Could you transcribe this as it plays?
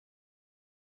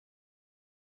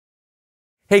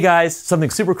Hey guys, something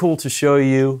super cool to show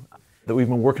you that we've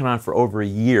been working on for over a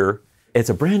year. It's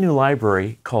a brand new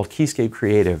library called Keyscape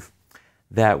Creative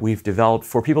that we've developed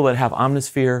for people that have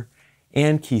Omnisphere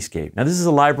and Keyscape. Now this is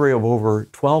a library of over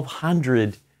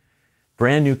 1,200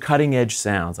 brand new cutting edge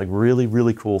sounds, like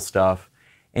really cool stuff.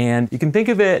 And you can think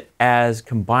of it as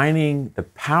combining the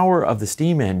power of the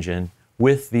steam engine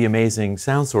with the amazing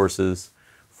sound sources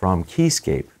from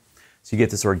Keyscape. So you get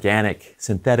this organic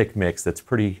synthetic mix that's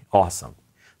pretty awesome.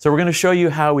 So we're going to show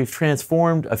you how we've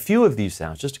transformed a few of these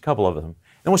sounds, just a couple of them.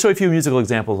 And we'll show you a few musical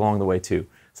examples along the way too.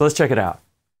 So let's check it out.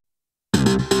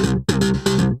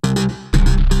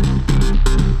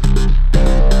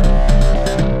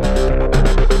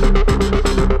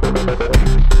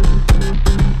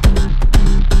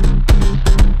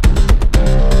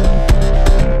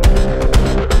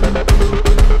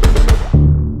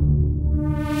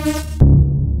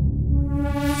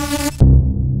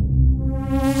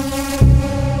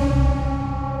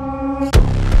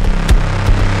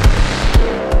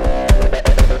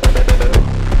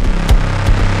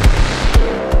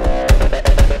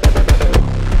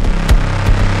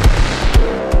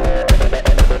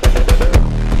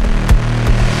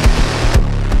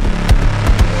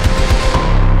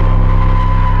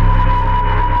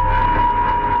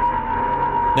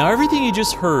 Now everything you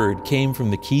just heard came from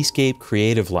the Keyscape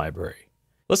Creative library.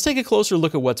 Let's take a closer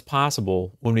look at what's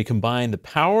possible when we combine the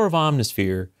power of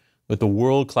Omnisphere with the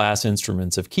world-class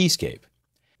instruments of Keyscape.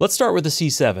 Let's start with the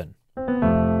C7.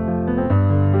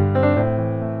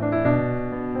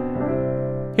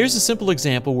 Here's a simple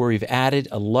example where we've added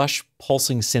a lush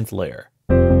pulsing synth layer.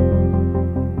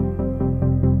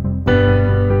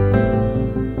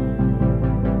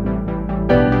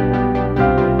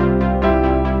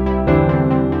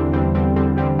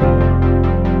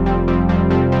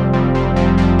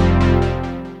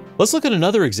 Let's look at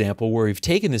another example where we've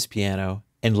taken this piano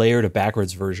and layered a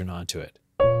backwards version onto it.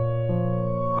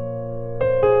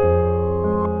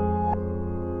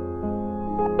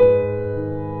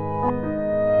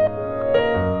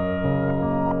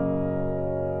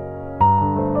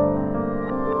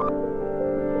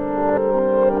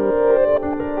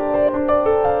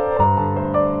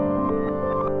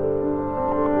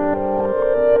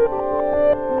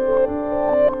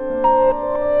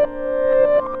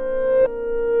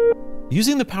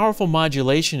 Using the powerful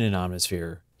modulation in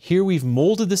Omnisphere, here we've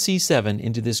molded the C7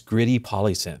 into this gritty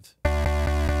polysynth.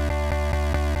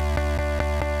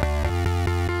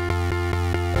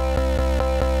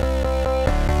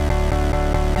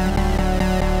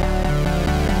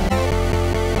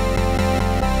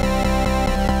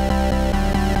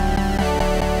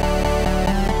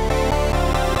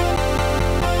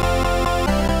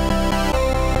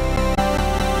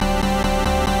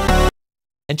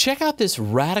 And check out this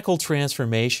radical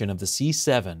transformation of the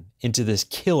C7 into this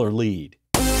killer lead.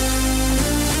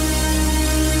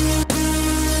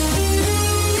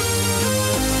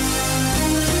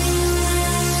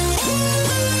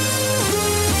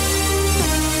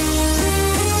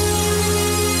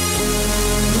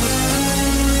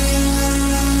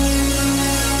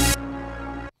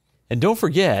 And don't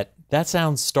forget, that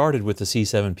sound started with the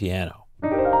C7 piano.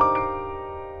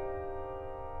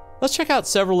 Let's check out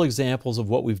several examples of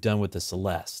what we've done with the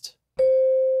Celeste.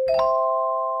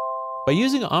 By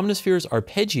using Omnisphere's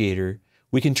arpeggiator,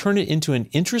 we can turn it into an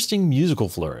interesting musical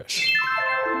flourish.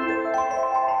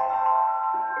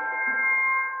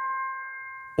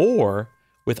 Or,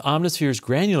 with Omnisphere's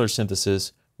granular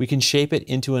synthesis, we can shape it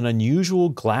into an unusual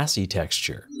glassy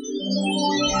texture.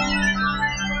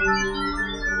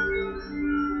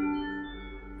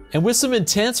 And with some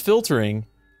intense filtering,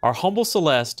 our humble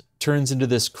Celeste turns into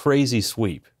this crazy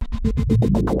sweep.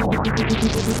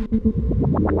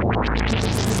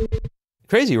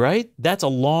 Crazy, right? That's a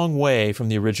long way from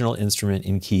the original instrument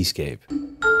in Keyscape.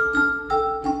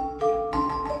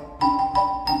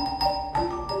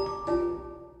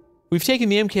 We've taken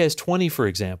the MKS-20, for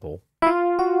example,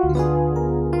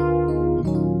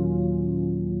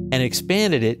 and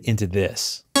expanded it into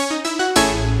this.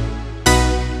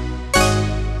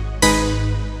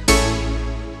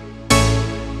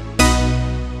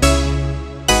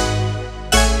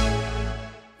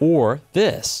 Or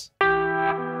this.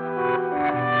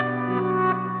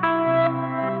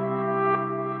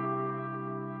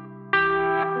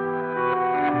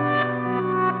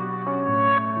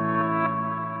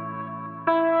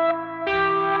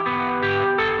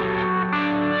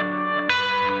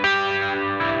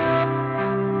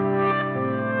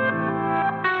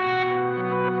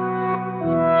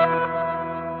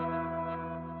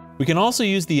 We can also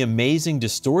use the amazing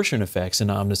distortion effects in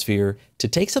Omnisphere to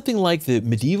take something like the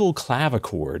medieval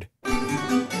clavichord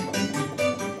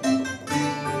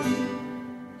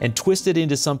and twist it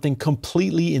into something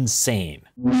completely insane.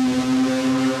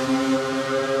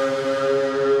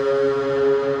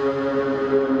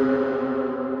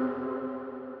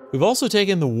 We've also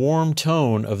taken the warm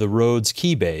tone of the Rhodes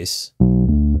key bass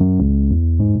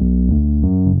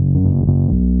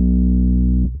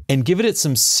and given it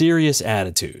some serious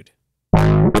attitude.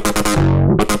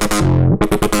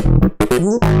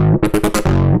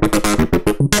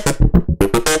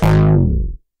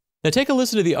 Now take a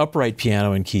listen to the upright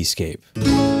piano in Keyscape.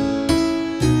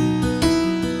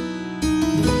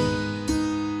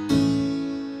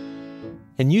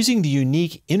 And using the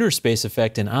unique inner space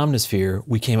effect in Omnisphere,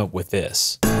 we came up with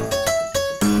this.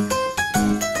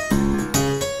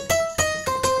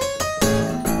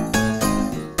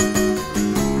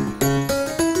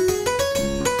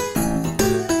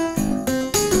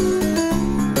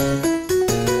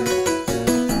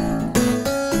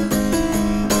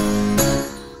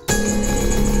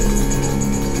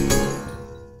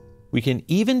 We can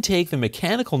even take the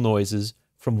mechanical noises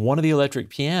from one of the electric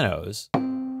pianos,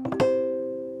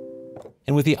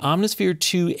 and with the Omnisphere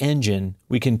 2 engine,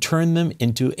 we can turn them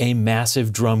into a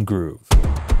massive drum groove.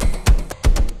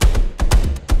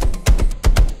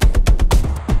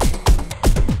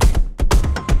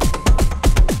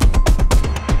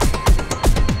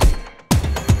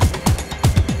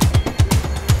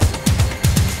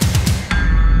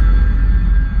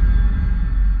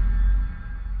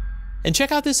 And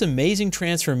check out this amazing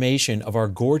transformation of our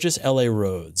gorgeous LA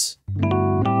Rhodes.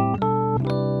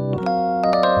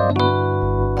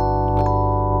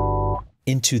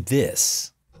 Into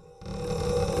this.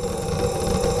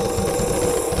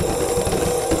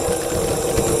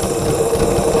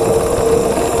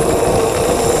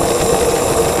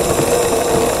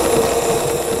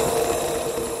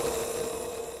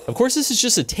 Of course, this is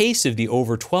just a taste of the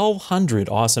over 1,200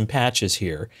 awesome patches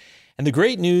here. And the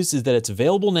great news is that it's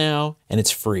available now and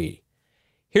it's free.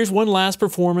 Here's one last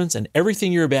performance, and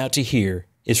everything you're about to hear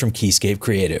is from Keyscape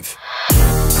Creative.